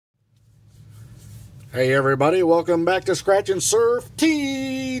Hey everybody, welcome back to Scratch and Surf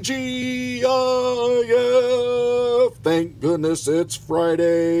TGIF. Thank goodness it's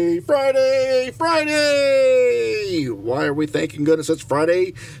Friday. Friday! Why are we thanking goodness it's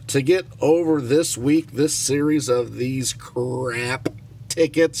Friday? To get over this week, this series of these crap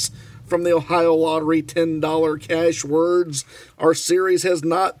tickets from the Ohio Lottery $10 cash words. Our series has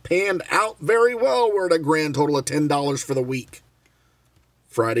not panned out very well. We're at a grand total of $10 for the week.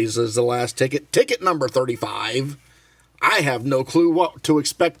 Friday's is the last ticket. Ticket number 35. I have no clue what to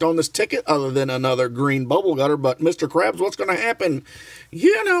expect on this ticket other than another green bubble gutter. But, Mr. Krabs, what's going to happen?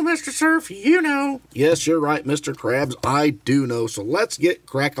 You know, Mr. Surf, you know. Yes, you're right, Mr. Krabs. I do know. So let's get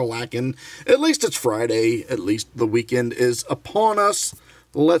crack-a-lackin'. At least it's Friday. At least the weekend is upon us.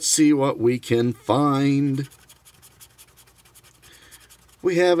 Let's see what we can find.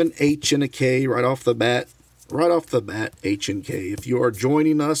 We have an H and a K right off the bat. Right off the bat, H and K. If you are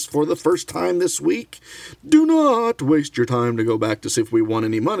joining us for the first time this week, do not waste your time to go back to see if we won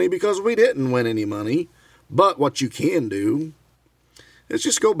any money, because we didn't win any money. But what you can do is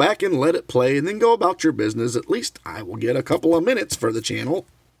just go back and let it play and then go about your business. At least I will get a couple of minutes for the channel.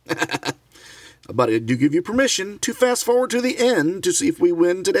 But I do give you permission to fast forward to the end to see if we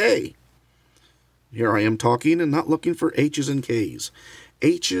win today. Here I am talking and not looking for H's and K's.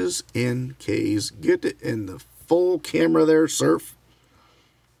 H's and K's. Get it in the full camera there, Surf.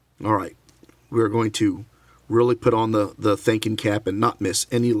 All right. We're going to really put on the thinking cap and not miss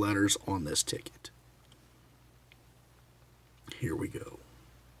any letters on this ticket. Here we go.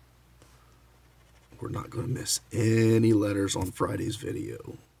 We're not going to miss any letters on Friday's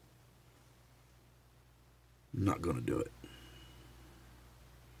video. Not going to do it.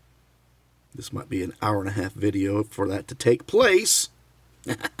 This might be an hour-and-a-half video for that to take place.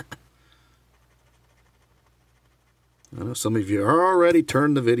 I know some of you are already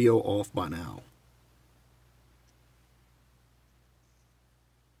turned the video off by now.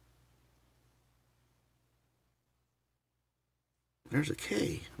 There's a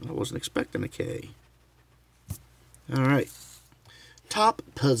K. I wasn't expecting a K. All right. Top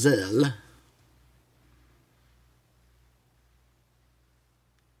puzzle.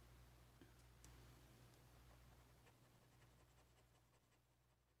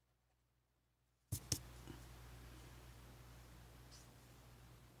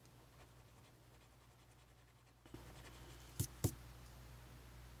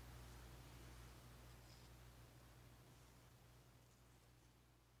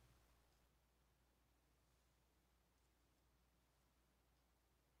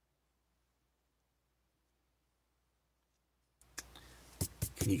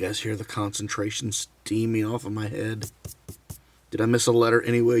 Can you guys hear the concentration steaming off of my head? Did I miss a letter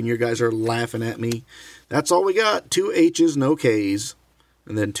anyway and you guys are laughing at me? That's all we got. 2 H's, no K's.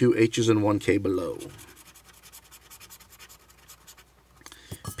 And then 2 H's and 1 K below.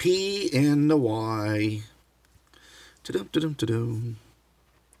 P and the Y. Ta-dum, ta-dum, ta-dum.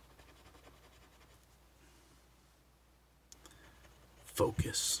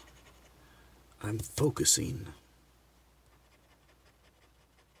 Focus. I'm focusing.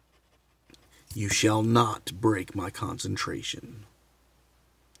 You shall not break my concentration.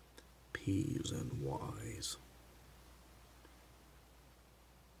 P's and Y's.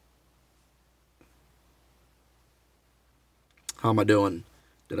 How am I doing?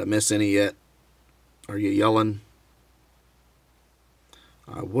 Did I miss any yet? Are you yelling?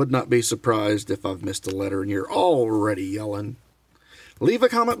 I would not be surprised if I've missed a letter and you're already yelling. Leave a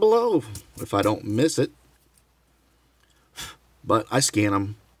comment below if I don't miss it. But I scan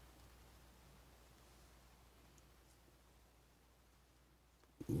them.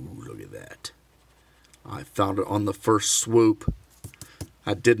 Ooh, look at that. I found it on the first swoop.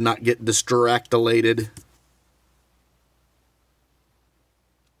 I did not get distractolated.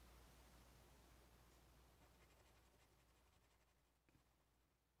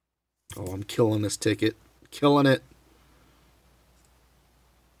 Oh, I'm killing this ticket. Killing it.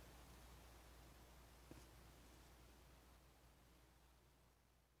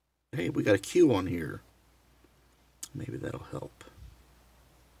 Hey, we got a Q on here. Maybe that'll help.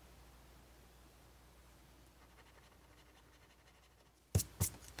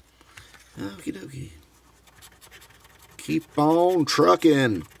 Okie dokie. Keep on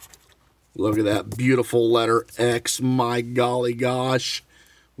trucking. Look at that beautiful letter X. My golly gosh.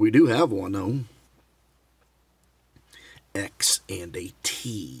 We do have one, though. X and a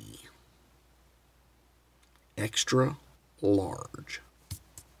T. Extra large.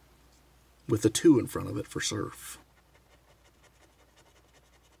 With a 2 in front of it for surf.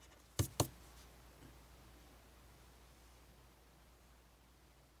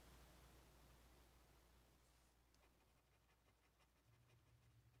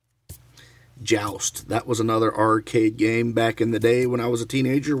 Joust. That was another arcade game back in the day when I was a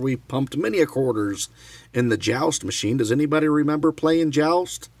teenager. We pumped many quarters in the Joust machine. Does anybody remember playing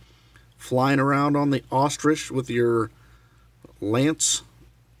Joust? Flying around on the ostrich with your lance,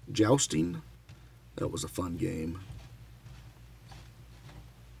 jousting. That was a fun game.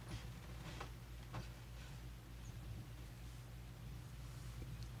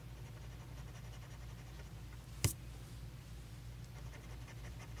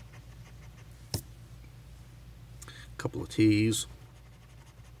 Couple of T's.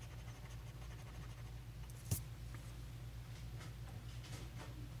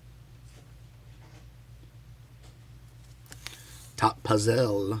 Top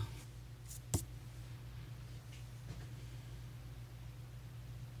puzzle.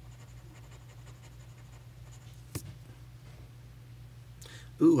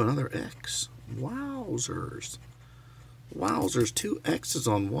 Ooh, another X. Wowzers. Wowzers, 2 X's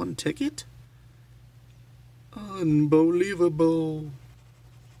on 1 ticket? Unbelievable.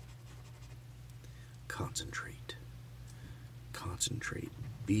 Concentrate. Concentrate.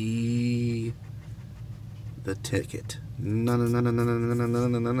 Be the ticket. No, no, no, no, no, no, no,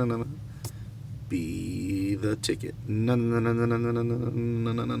 no, no, no, no. Be the ticket. No, no, no, no, no, no, no,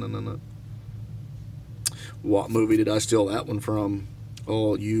 no, no, no, no, no. What movie did I steal that one from?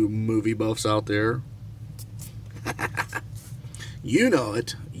 All you movie buffs out there. You know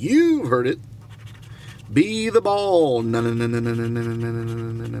it. You've heard it. Be the ball. No, no, no, no, no, no, no, no, no,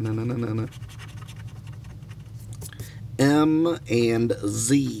 no, no, no, no, no, no. M and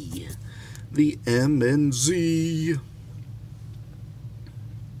Z. The M and Z.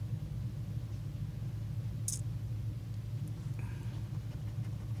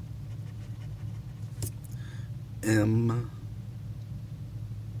 M.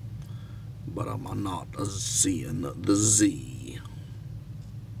 But I'm not a Z in the Z.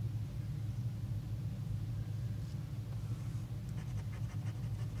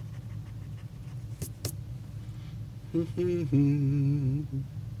 What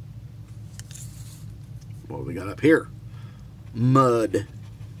do we got up here? Mud.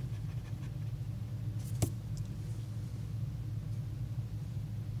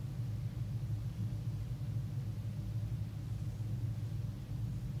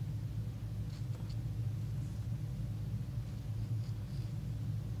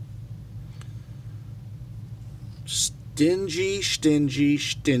 Stingy, stingy,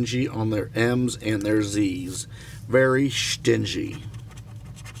 stingy on their M's and their Z's. Very stingy.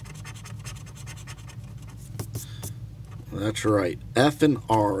 That's right. F and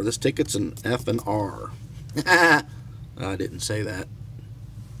R. This ticket's an F and R. I didn't say that.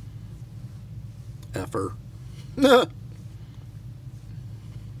 Effer.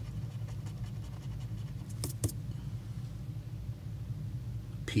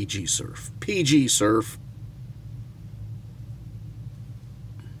 PG Surf. PG Surf.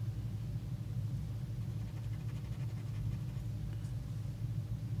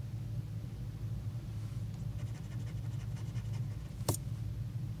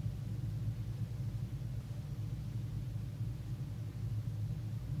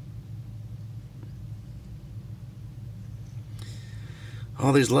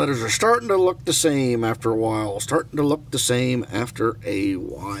 All these letters are starting to look the same after a while. Starting to look the same after a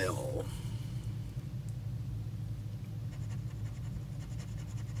while.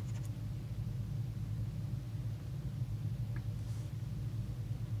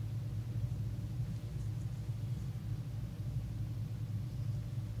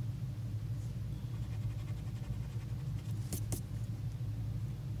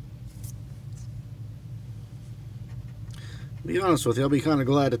 To be honest with you, I'll be kind of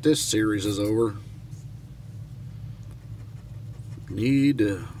glad that this series is over. Need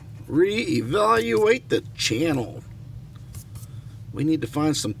to reevaluate the channel. We need to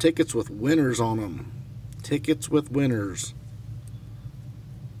find some tickets with winners on them. Tickets with winners.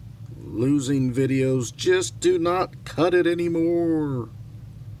 Losing videos just do not cut it anymore.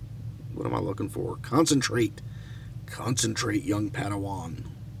 What am I looking for? Concentrate. Concentrate, young Padawan.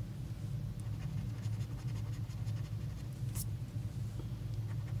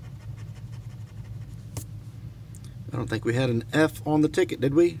 I don't think we had an F on the ticket,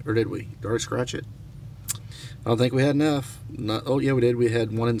 did we? Or did we? Did I scratch it? I don't think we had an F. Not, oh, yeah, we did. We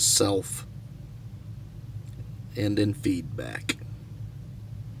had one in self. And in feedback.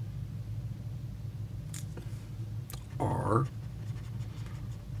 R.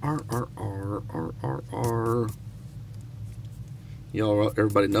 R, R, R, R, R, R. You know,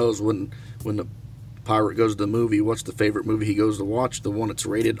 everybody knows when the pirate goes to the movie, what's the favorite movie he goes to watch? The one that's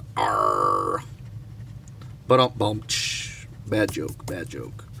rated R. Bump. Bad joke, bad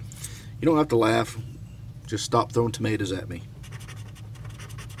joke. You don't have to laugh. Just stop throwing tomatoes at me.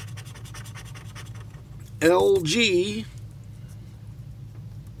 LG.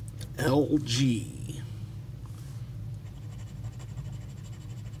 LG.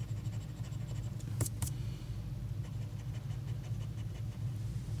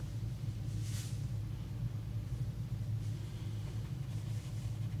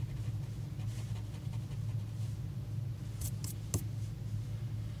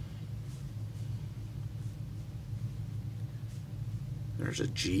 There's a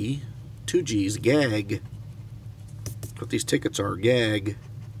G. 2 G's. Gag. What these tickets are. Gag.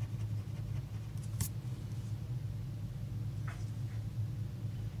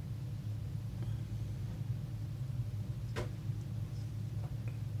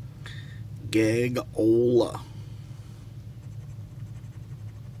 Gag-ola.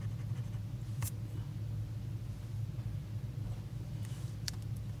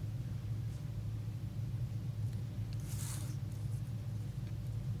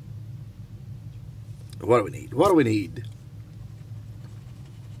 What do we need? What do we need?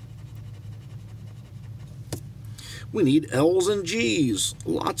 We need L's and G's.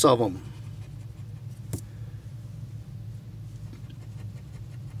 Lots of them.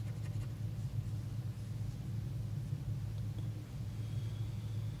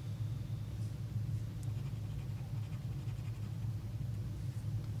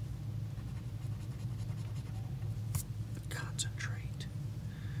 Concentrate.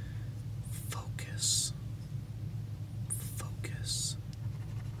 Focus. Focus.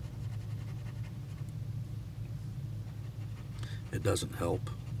 It doesn't help.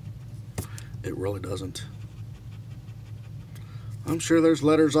 It really doesn't. I'm sure there's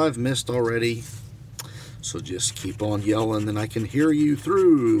letters I've missed already. So just keep on yelling and I can hear you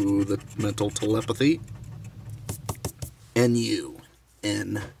through the mental telepathy. N-U.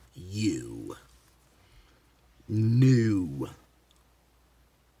 N-U. New.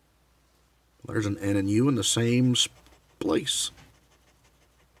 There's an N and U in the same place.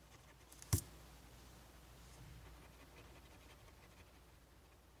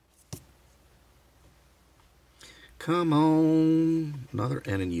 Come on. Another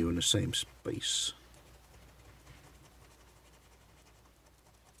N and U in the same space.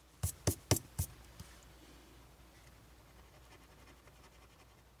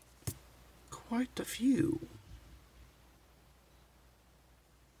 Quite a few.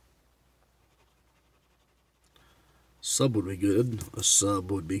 Sub would be good. A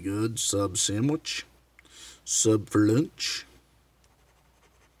sub would be good. Sub sandwich. Sub for lunch.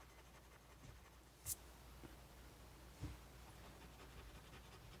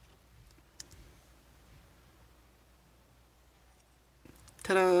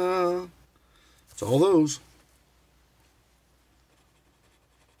 Ta-da! It's all those.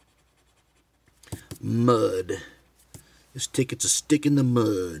 Mud. This ticket's a stick in the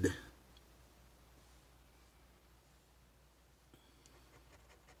mud.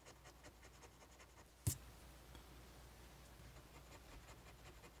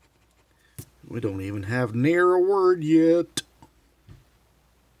 We don't even have near a word yet.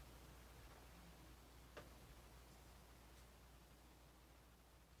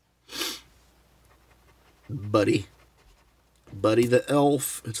 Buddy. Buddy the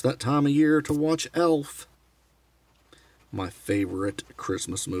Elf. It's that time of year to watch Elf. My favorite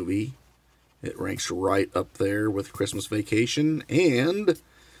Christmas movie. It ranks right up there with Christmas Vacation and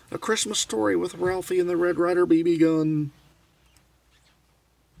A Christmas Story with Ralphie and the Red Ryder BB gun.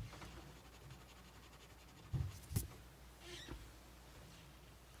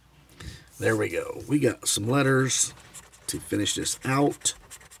 There we go. We got some letters to finish this out.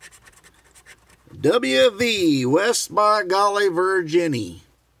 WV, West by Golly, Virginia.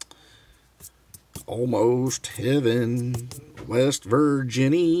 Almost heaven, West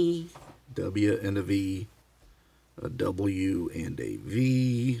Virginia. W and a V, a W and a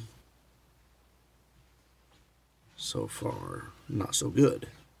V. So far, not so good.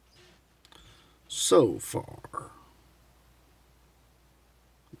 So far,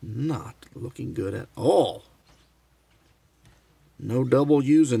 not looking good at all. No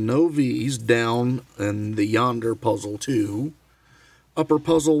W's and no V's down in the yonder puzzle 2. Upper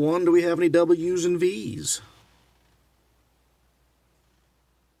puzzle 1, do we have any W's and V's?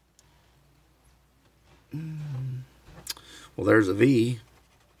 Well, there's a V.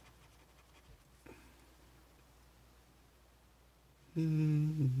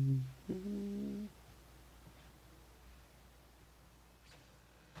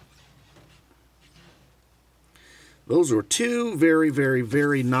 Those were two very, very,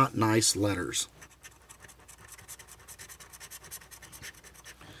 very not nice letters.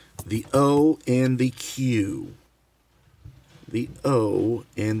 The O and the Q. The O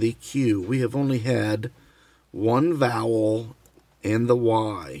and the Q. We have only had one vowel and the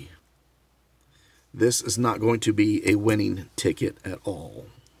Y. This is not going to be a winning ticket at all.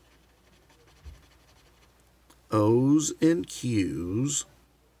 O's and Q's.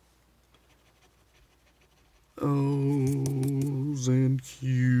 O's and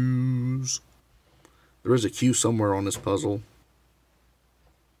Q's. There is a Q somewhere on this puzzle.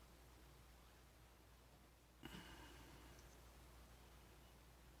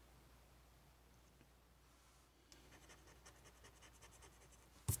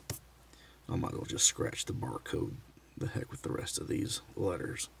 I might as well just scratch the barcode. The heck with the rest of these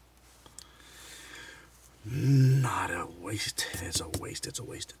letters. Not a waste. It's a waste. It's a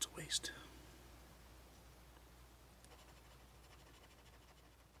waste. It's a waste.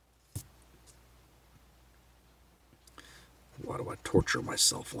 Why do I torture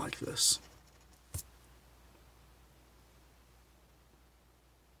myself like this?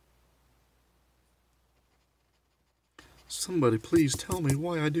 Somebody please tell me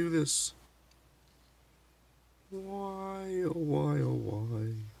why I do this. Why, oh why, oh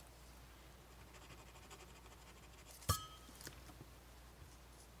why?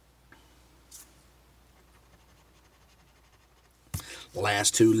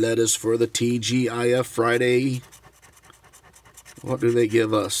 Last two letters for the TGIF Friday. What do they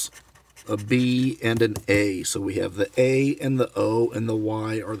give us? A B and an A. So we have the A and the O and the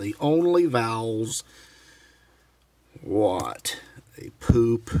Y are the only vowels. What a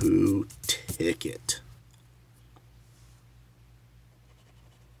poo-poo ticket.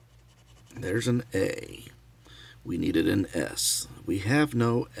 There's an A. We needed an S. We have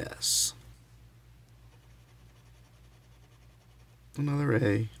no S. Another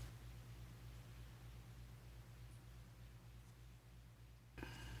A.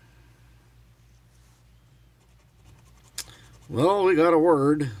 Well, we got a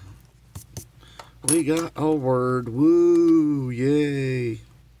word. We got a word. Woo, yay.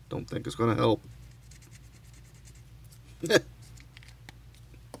 Don't think it's going to help.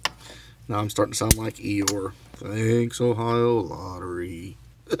 Now I'm starting to sound like Eeyore. Thanks, Ohio Lottery.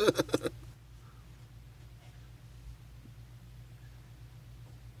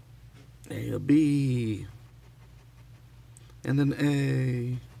 A B. And an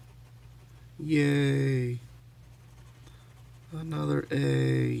A. Yay. Another A.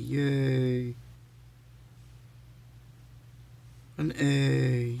 Yay. An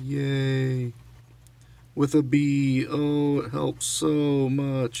A. Yay. With a B. Oh, it helps so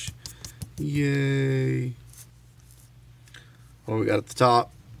much. Yay. What do we got at the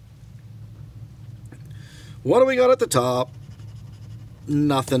top? What do we got at the top?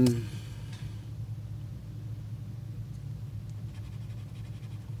 Nothing.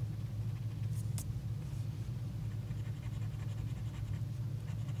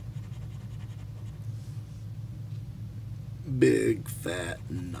 Big fat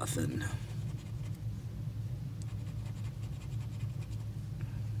nothing.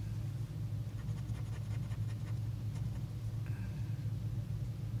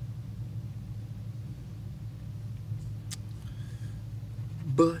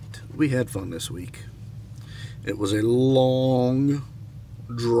 But we had fun this week. It was a long,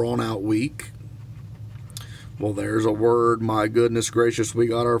 drawn-out week. Well, there's a word. My goodness gracious, we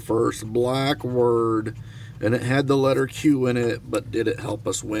got our first black word. And it had the letter Q in it, but did it help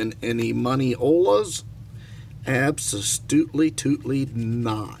us win any money, Olas? Absolutely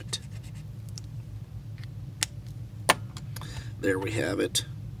not. There we have it.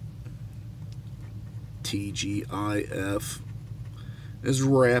 TGIF is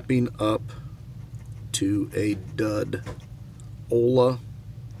wrapping up to a dud. Ola.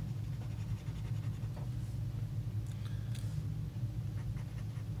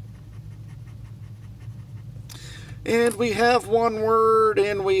 And we have one word,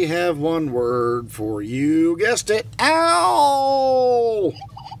 and we have one word for you. Guessed it. Ow!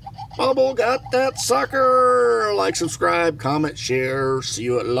 Bubble got that sucker. Like, subscribe, comment, share. See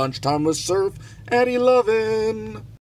you at lunchtime with Surf at 11.